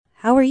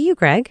How are you,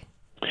 Greg?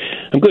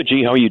 I'm good,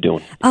 G. How are you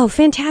doing? Oh,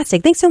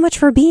 fantastic. Thanks so much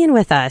for being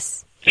with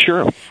us.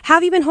 Sure. How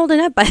have you been holding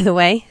up, by the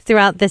way,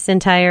 throughout this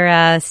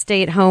entire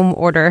stay-at-home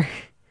order?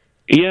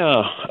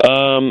 Yeah.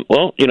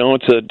 Well,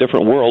 it's a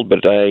different world, but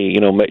I,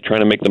 trying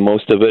to make the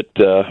most of it,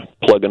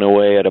 plugging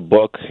away at a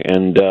book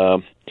and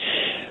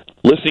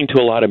listening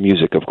to a lot of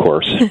music, of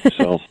course.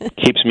 So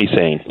keeps me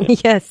sane.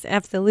 Yes,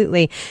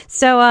 absolutely.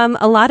 So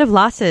a lot of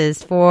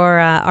losses for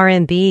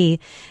R&B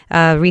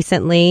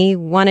recently.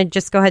 Want to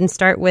just go ahead and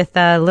start with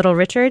Little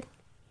Richard?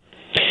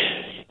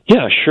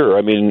 Yeah, sure.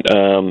 I mean,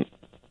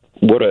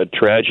 what a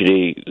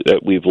tragedy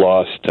that we've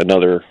lost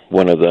another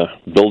one of the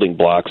building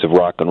blocks of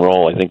rock and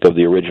roll. I think of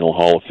the original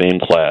Hall of Fame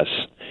class.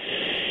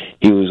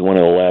 He was one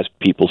of the last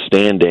people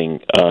standing,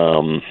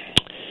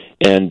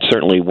 and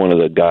certainly one of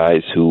the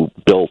guys who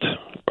built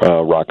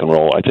rock and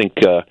roll. I think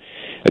a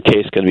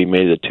case can be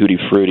made that Tutti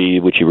Frutti,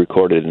 which he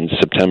recorded in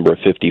September of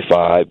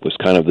 '55, was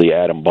kind of the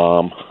atom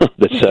bomb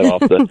that set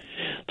off the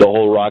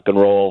whole rock and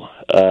roll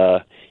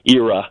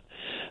era.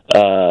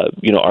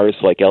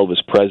 Artists like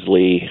Elvis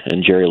Presley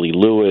and Jerry Lee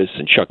Lewis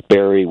and Chuck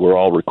Berry were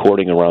all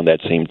recording around that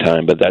same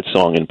time, but that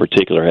song in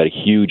particular had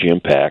a huge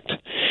impact.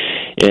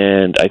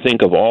 And I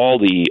think of all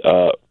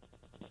the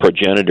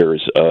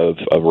progenitors of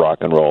rock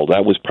and roll,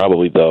 that was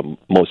probably the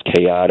most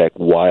chaotic,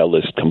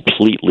 wildest,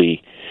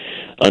 completely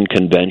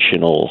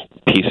unconventional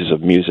pieces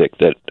of music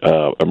that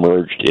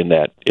emerged in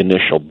that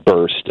initial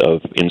burst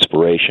of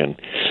inspiration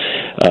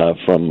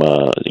from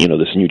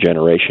this new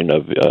generation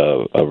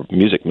of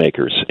music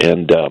makers.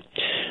 And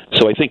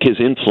so I think his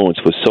influence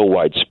was so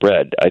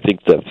widespread. I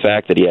think the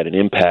fact that he had an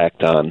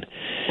impact on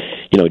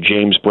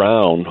James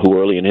Brown, who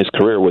early in his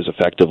career was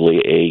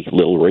effectively a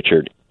Little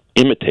Richard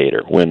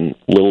imitator. When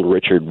Little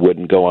Richard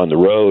wouldn't go on the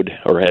road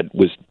or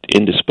was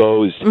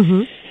indisposed,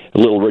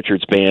 Little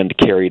Richard's band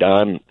carried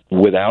on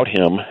without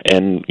him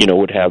and,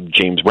 would have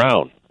James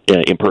Brown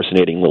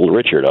impersonating Little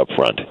Richard up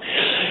front.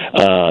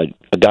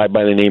 A guy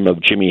by the name of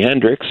Jimi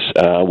Hendrix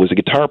was a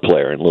guitar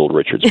player in Little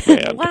Richard's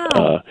band.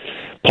 Wow.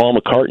 Paul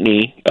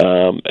McCartney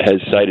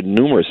has cited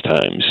numerous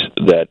times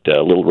that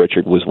Little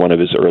Richard was one of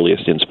his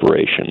earliest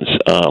inspirations.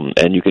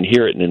 And you can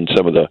hear it in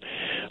some of the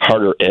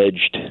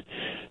harder-edged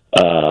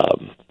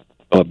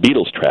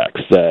Beatles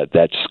tracks.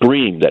 That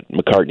scream that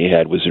McCartney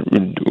had was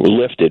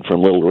lifted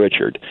from Little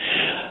Richard.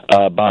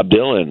 Bob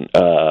Dylan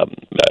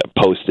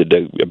posted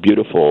a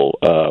beautiful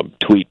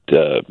tweet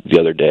the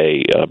other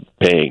day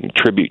paying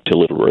tribute to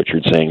Little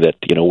Richard, saying that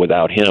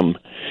without him,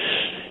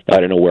 I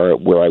don't know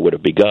where I would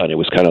have begun. It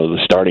was kind of the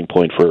starting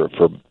point for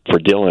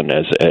Dylan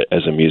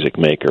as a music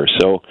maker.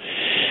 So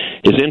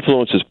his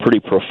influence is pretty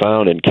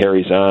profound and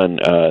carries on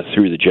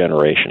through the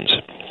generations.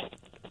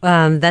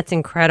 That's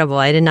incredible.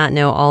 I did not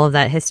know all of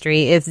that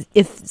history.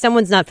 If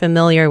someone's not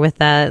familiar with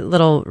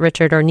Little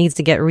Richard or needs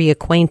to get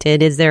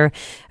reacquainted, is there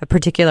a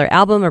particular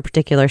album or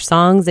particular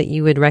songs that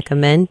you would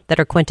recommend that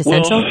are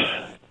quintessential?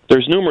 Well,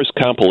 there's numerous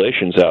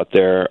compilations out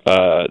there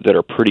that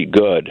are pretty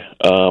good.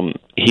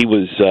 He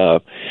was.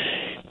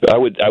 I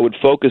would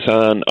focus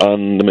on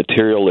the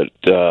material that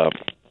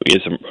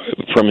is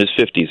from his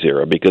 50s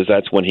era, because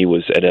that's when he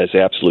was at his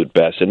absolute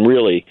best, and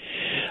really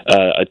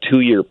a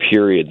 2-year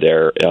period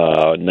there,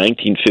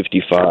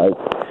 1955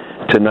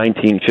 to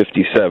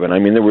 1957. I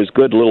mean, there was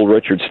good Little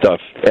Richard stuff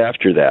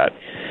after that.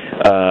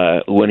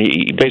 When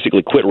he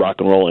basically quit rock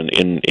and roll in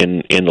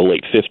the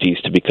late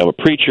 50s to become a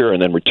preacher,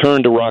 and then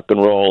returned to rock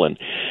and roll,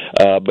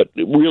 but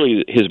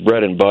really his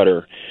bread and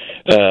butter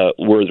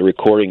were the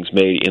recordings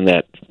made in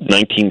that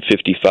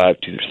 1955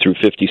 through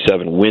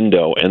 57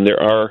 window, and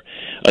there are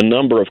a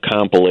number of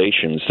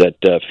compilations that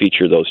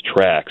feature those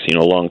tracks,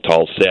 Long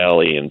Tall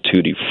Sally and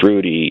Tutti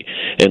Frutti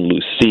and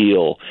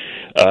Lucille.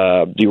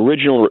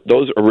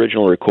 Those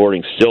original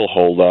recordings still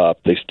hold up.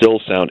 They still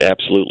sound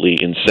absolutely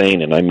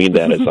insane, and I mean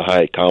that as a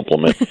high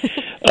compliment.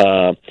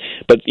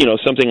 But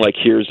something like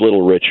Here's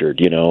Little Richard,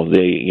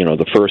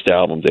 the first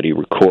album that he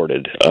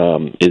recorded,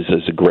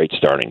 is a great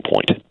starting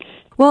point.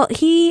 Well,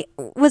 he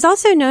was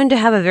also known to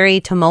have a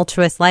very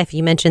tumultuous life.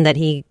 You mentioned that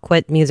he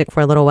quit music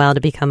for a little while to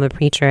become a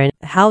preacher. And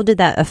how did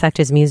that affect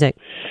his music?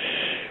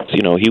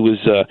 He was,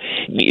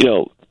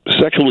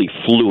 sexually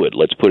fluid.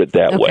 Let's put it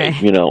that way.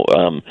 He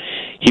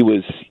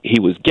was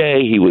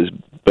gay. He was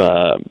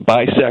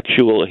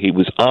bisexual. He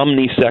was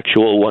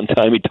omnisexual. One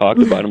time he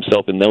talked about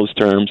himself in those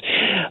terms,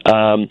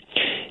 and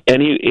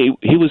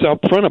he was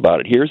upfront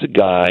about it. Here's a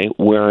guy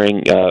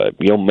wearing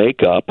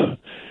makeup.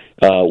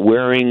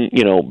 Wearing,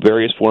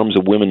 various forms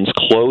of women's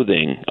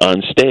clothing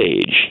on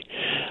stage,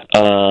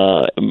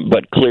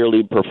 but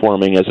clearly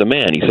performing as a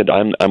man. He said,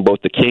 I'm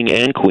both the king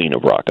and queen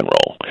of rock and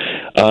roll.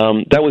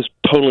 That was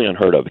totally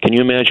unheard of. Can you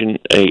imagine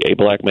a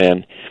black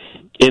man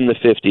in the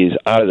 50s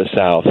out of the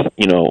South,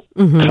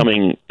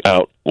 coming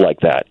out like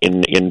that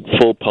in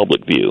full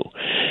public view?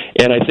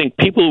 And I think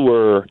people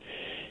were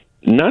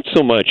not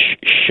so much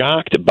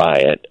shocked by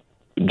it,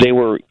 they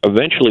were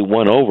eventually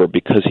won over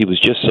because he was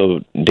just so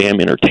damn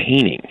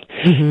entertaining.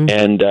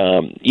 And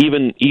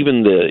even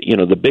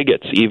the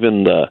bigots,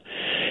 even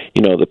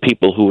the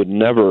people who would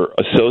never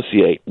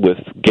associate with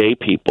gay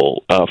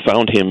people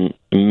found him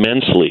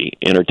immensely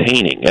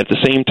entertaining. At the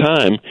same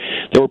time,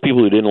 there were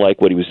people who didn't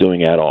like what he was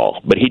doing at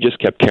all, but he just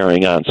kept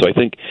carrying on. So I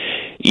think,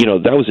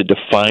 that was a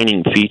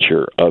defining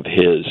feature of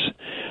his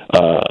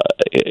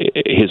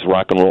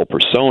rock and roll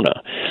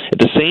persona. At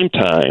the same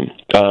time,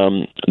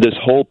 this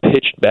whole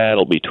pitched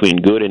battle between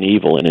good and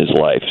evil in his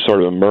life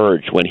sort of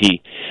emerged when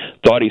he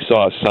thought he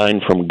saw a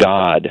sign from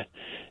God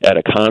at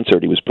a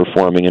concert he was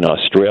performing in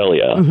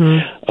Australia.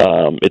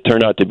 It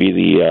turned out to be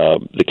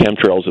the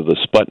chemtrails of the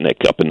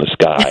Sputnik up in the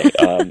sky,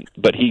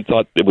 but he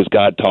thought it was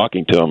God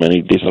talking to him, and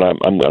he said,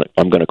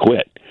 "I'm going to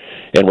quit."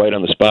 And right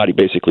on the spot, he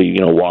basically,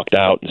 walked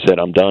out and said,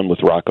 "I'm done with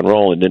rock and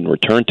roll," and didn't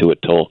return to it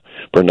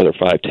for another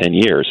 5-10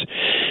 years.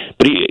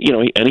 But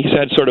he's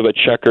had sort of a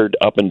checkered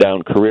up and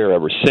down career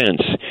ever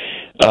since.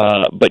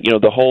 But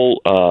the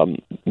whole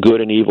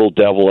good and evil,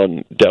 devil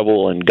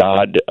and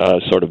God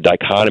sort of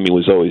dichotomy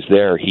was always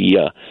there. He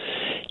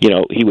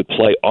would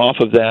play off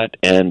of that,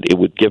 and it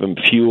would give him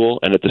fuel.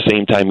 And at the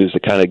same time, he was the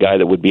kind of guy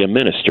that would be a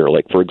minister.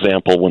 Like, for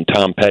example, when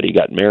Tom Petty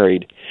got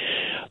married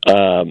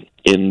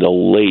in the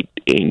late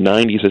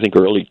 90s, I think,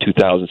 early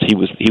 2000s, he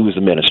was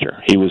the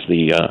minister. He was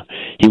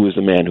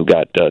the man who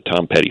got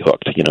Tom Petty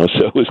hooked.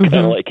 So it was kind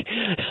of like,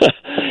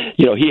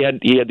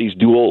 he had these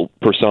dual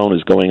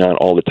personas going on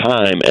all the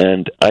time,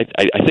 and I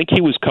think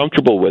he was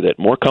comfortable with it,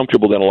 more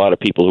comfortable than a lot of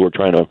people who were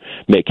trying to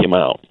make him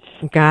out.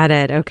 Got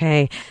it.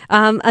 Okay.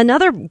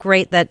 Another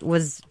great that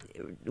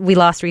we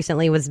lost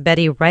recently was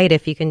Betty Wright.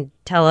 If you can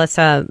tell us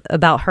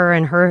about her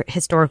and her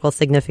historical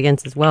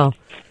significance as well.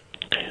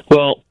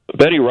 Well,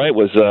 Betty Wright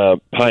was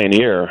a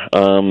pioneer.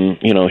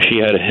 She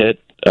had a hit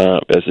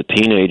as a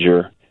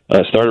teenager.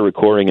 Started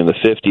recording in the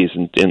 50s.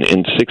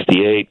 In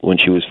 68, when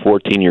she was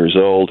 14 years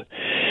old,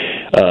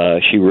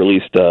 she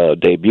released a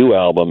debut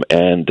album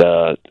and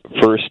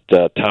first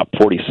top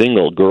 40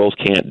 single, "Girls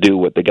Can't Do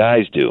What the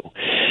Guys Do."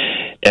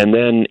 And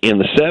then in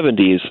the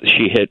 70s,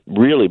 she hit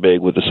really big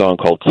with a song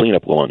called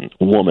 "Cleanup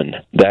Woman."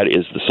 That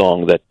is the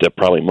song that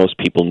probably most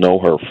people know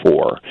her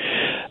for.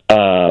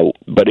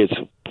 But it's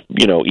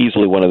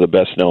easily one of the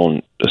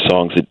best-known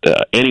songs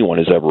that anyone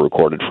has ever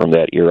recorded from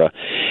that era,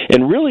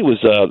 and really was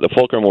the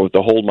fulcrum with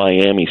the whole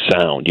Miami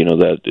sound,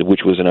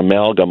 which was an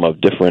amalgam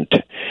of different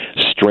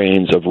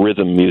strains of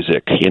rhythm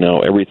music,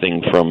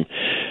 everything from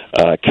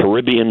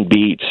Caribbean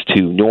beats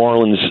to New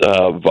Orleans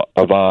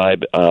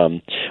vibe,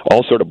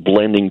 all sort of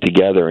blending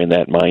together in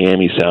that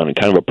Miami sound, and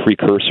kind of a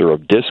precursor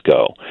of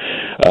disco,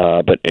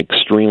 but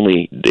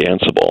extremely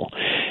danceable.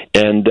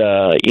 And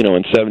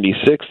in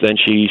 '76, then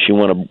she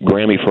won a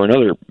Grammy for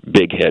another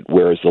big hit,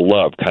 "Where Is the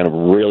Love," kind of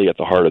really at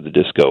the heart of the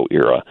disco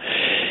era.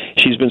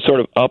 She's been sort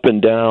of up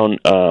and down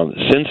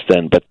since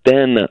then, but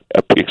then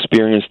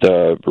experienced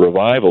a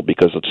revival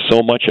because of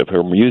so much of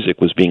her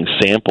music was being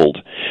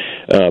sampled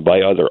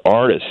by other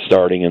artists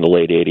starting in the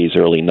late 80s,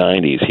 early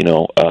 90s.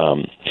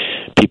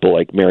 People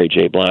like Mary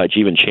J. Blige,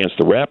 even Chance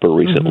the Rapper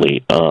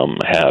recently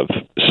have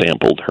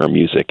sampled her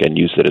music and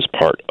used it as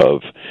part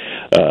of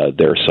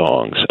their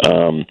songs.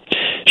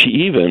 She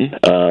even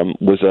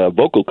was a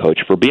vocal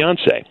coach for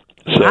Beyonce.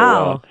 So,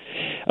 wow.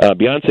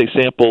 Beyonce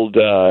sampled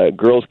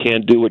 "Girls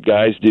Can't Do What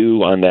Guys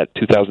Do" on that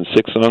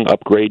 2006 song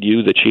 "Upgrade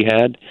You" that she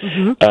had.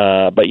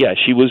 But yeah,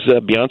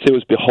 Beyonce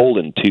was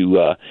beholden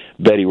to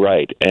Betty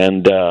Wright,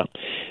 and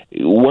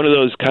one of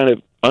those kind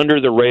of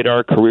under the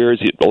radar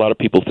careers. A lot of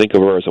people think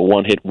of her as a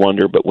one-hit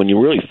wonder, but when you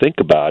really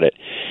think about it,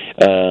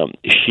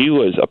 she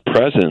was a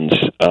presence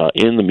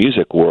in the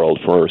music world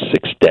for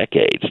 6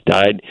 decades.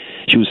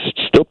 She was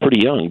still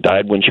pretty young,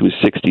 died when she was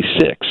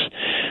 66.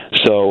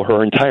 So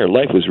her entire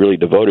life was really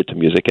devoted to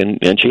music,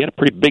 and she had a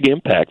pretty big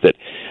impact that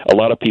a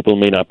lot of people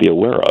may not be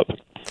aware of.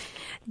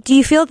 Do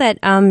you feel that,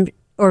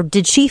 or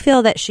did she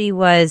feel that she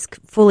was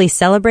fully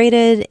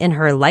celebrated in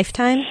her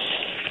lifetime?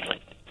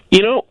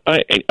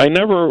 I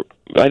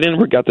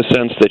never got the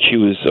sense that she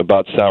was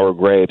about sour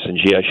grapes and,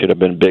 gee, I should have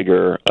been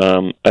bigger.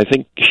 I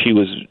think she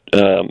was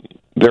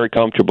very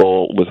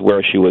comfortable with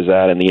where she was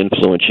at and the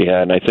influence she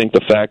had, and I think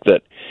the fact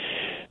that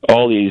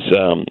all these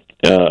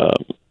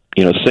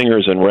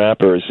singers and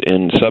rappers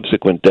in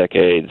subsequent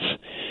decades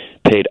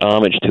paid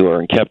homage to her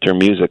and kept her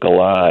music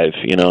alive.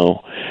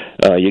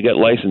 You get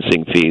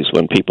licensing fees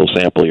when people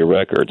sample your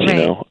records. Right.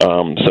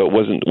 So it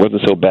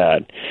wasn't so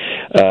bad.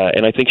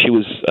 And I think she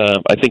was.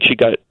 I think she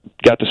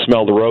got to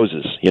smell the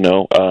roses.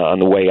 On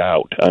the way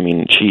out. I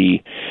mean,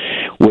 she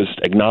was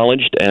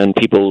acknowledged, and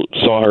people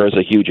saw her as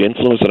a huge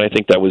influence, and I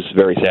think that was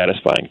very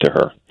satisfying to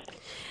her.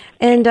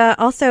 And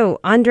also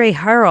Andre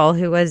Harrell,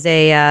 who was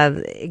a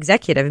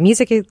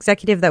music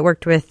executive that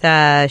worked with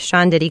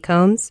Sean Diddy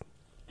Combs.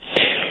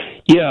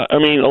 Yeah, I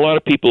mean, a lot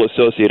of people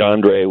associate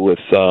Andre with,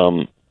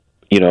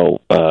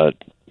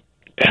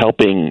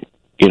 helping,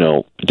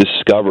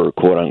 discover,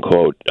 quote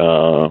unquote,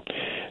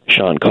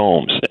 Sean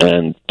Combs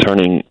and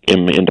turning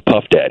him into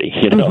Puff Daddy.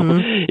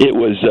 It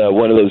was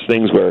one of those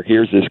things where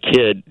here's this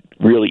kid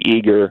really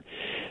eager,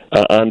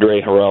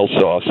 Andre Harrell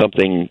saw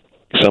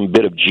some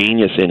bit of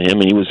genius in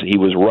him, and he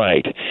was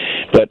right.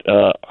 But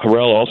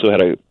Harrell also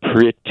had a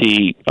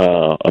pretty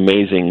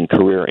amazing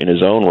career in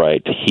his own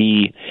right.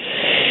 He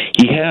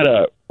had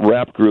a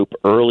rap group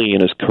early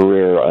in his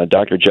career,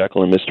 Dr.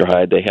 Jekyll and Mr.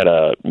 Hyde. They had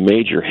a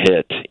major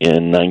hit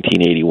in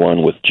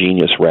 1981 with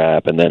Genius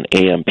Rap, and then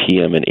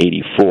AM/PM in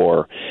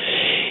 '84.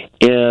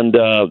 And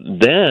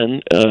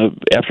then,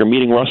 after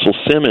meeting Russell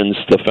Simmons,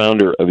 the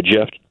founder of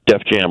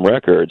Def Jam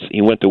Records,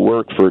 he went to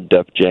work for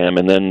Def Jam,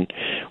 and then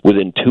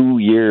within 2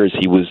 years,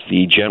 he was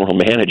the general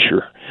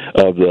manager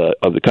of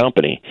the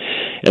company.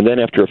 And then,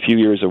 after a few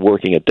years of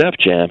working at Def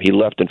Jam, he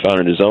left and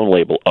founded his own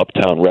label,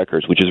 Uptown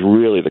Records, which is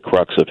really the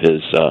crux of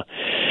his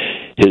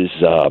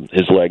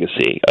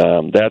legacy.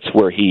 That's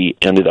where he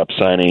ended up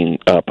signing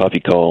Puffy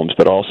Combs,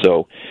 but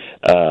also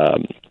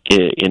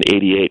in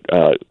 '88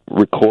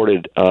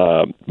 recorded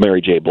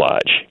Mary J.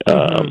 Blige.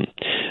 And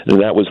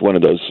that was one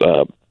of those,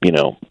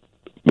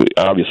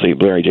 obviously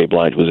Mary J.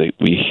 Blige was a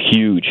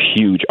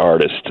huge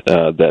artist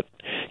that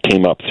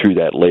came up through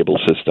that label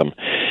system.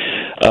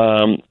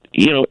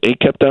 He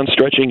kept on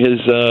stretching his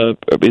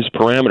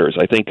parameters.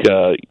 I think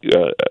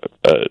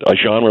a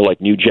genre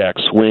like New Jack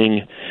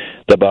Swing,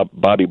 the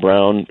Bobby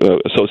Brown,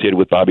 associated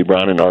with Bobby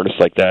Brown and artists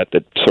like that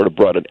sort of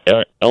brought an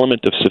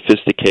element of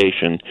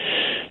sophistication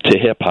to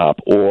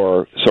hip-hop,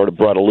 or sort of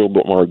brought a little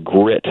bit more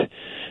grit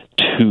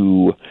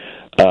to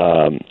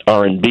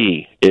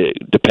R&B,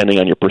 depending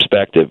on your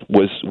perspective,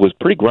 was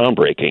pretty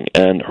groundbreaking.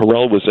 And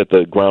Harrell was at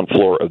the ground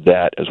floor of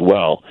that as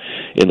well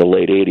in the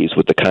late 80s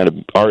with the kind of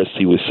artists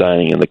he was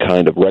signing and the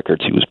kind of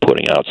records he was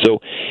putting out.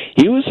 So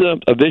he was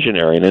a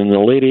visionary. And in the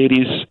late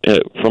 80s,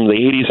 from the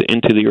 80s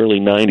into the early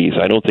 90s,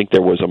 I don't think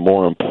there was a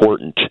more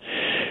important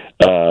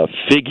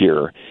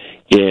figure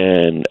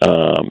in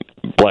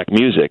black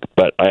music,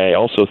 but I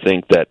also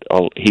think that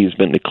he's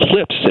been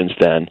eclipsed since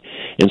then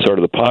in sort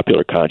of the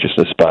popular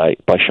consciousness by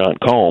Sean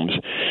Combs.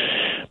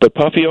 But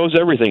Puffy owes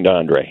everything to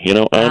Andre.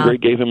 Andre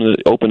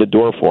opened the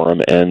door for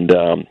him, and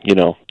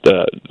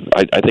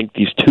I think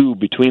these two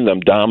between them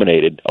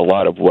dominated a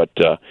lot of what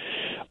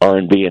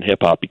R&B and hip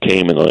hop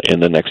became in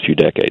the next few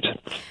decades.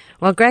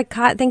 Well, Greg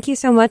Kot, thank you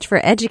so much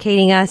for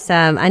educating us.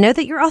 I know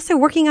that you're also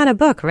working on a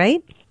book,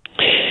 right?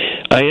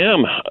 I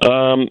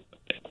am.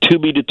 To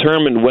be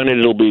determined when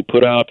it'll be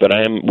put out, but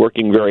I am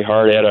working very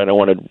hard at it. I don't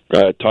want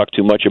to talk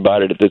too much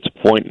about it at this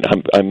point.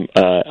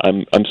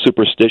 I'm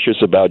superstitious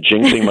about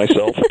jinxing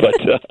myself, but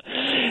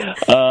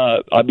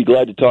I'll be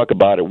glad to talk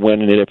about it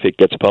when and if it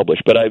gets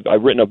published. But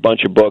I've written a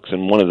bunch of books,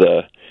 and one of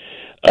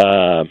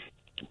the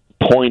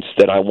points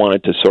that I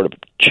wanted to sort of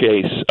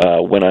chase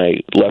when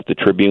I left the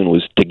Tribune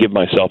was to give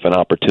myself an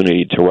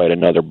opportunity to write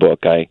another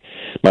book.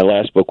 My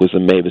last book was the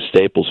Mavis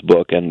Staples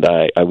book, and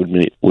I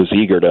was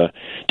eager to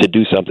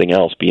do something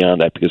else beyond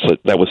that, because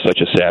that was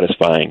such a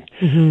satisfying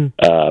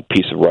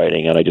piece of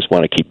writing, and I just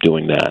want to keep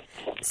doing that.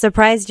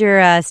 Surprised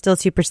you're still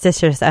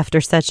superstitious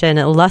after such an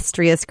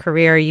illustrious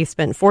career. You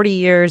spent 40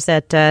 years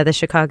at the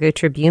Chicago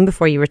Tribune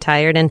before you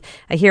retired, and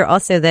I hear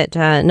also that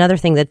another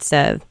thing that's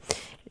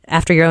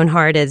after your own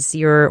heart is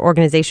your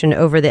organization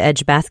Over the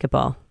Edge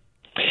Basketball.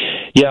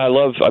 Yeah,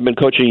 I've been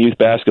coaching youth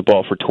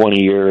basketball for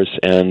 20 years,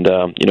 and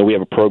we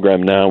have a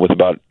program now with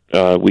about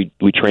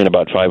we train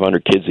about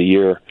 500 kids a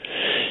year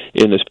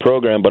in this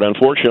program, but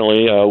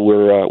unfortunately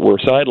we're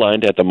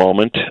sidelined at the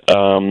moment.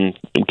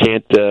 We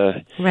can't.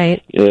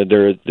 Right.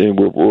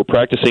 We're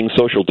practicing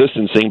social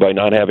distancing by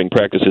not having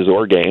practices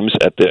or games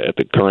at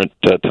the current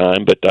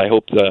time. But I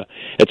hope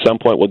at some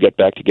point we'll get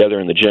back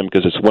together in the gym,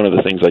 because it's one of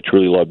the things I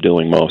truly love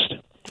doing most.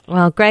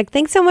 Well, Greg,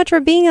 thanks so much for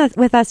being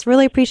with us.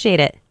 Really appreciate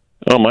it.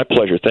 Oh, my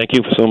pleasure. Thank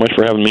you so much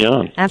for having me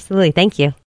on. Absolutely. Thank you.